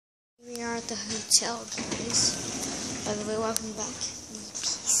We are at the hotel, guys. By the way, welcome back. The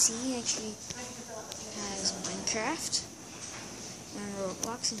PC actually has Minecraft and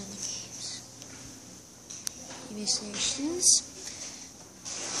Roblox and other games. The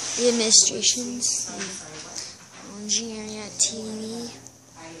administrations, the lounging area, TV,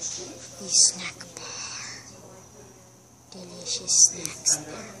 the snack bar. Delicious snacks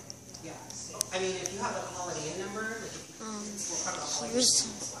there. I mean, if you have a Holiday Inn number,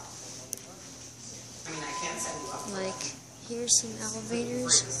 here's some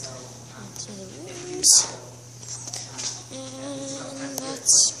elevators into the rooms, and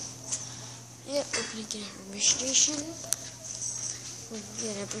that's it. We're gonna get our registration. We're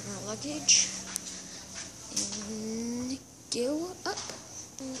gonna bring our luggage and go up.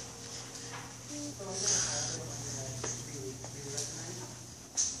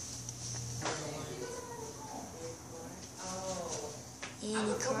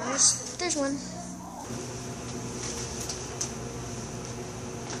 Any cars? There's one.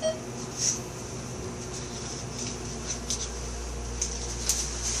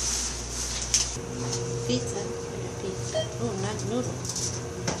 Pizza. Oh, not noodles.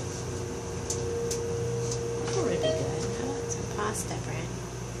 Pretty good. How about some pasta, Brad?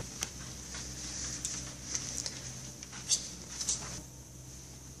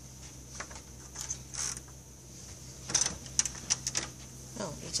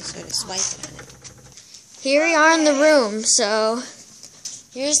 Oh, you just got to swipe it on it. Here we are in the room. So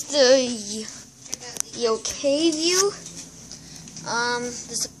here's the okay view.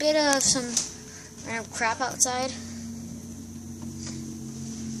 There's a bit of some random crap outside.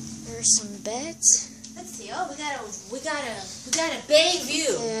 There's some beds. Let's see. Oh, we got a big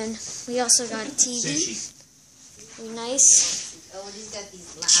view. And we also got a TV. Really nice. Oh, he's got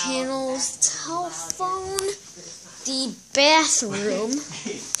these loud Channels, telephone, the bathroom,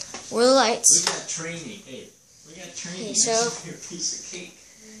 where the lights. We got training. Hey, we got training. Okay, so Here, piece of cake.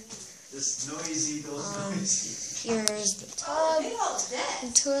 This noisy, those noisy. here's the tub, the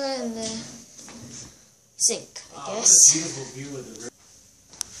toilet, and the sink, I guess. What a beautiful view of the river.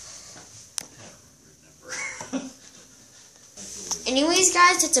 Anyways,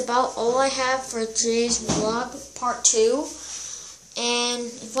 guys, that's about all I have for today's vlog, part 2. And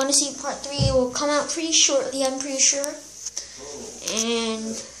if you want to see part 3, it will come out pretty shortly, I'm pretty sure.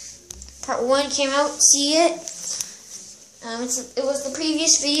 And part 1 came out, see it. It was the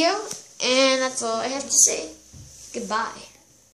previous video, and that's all I have to say. Goodbye.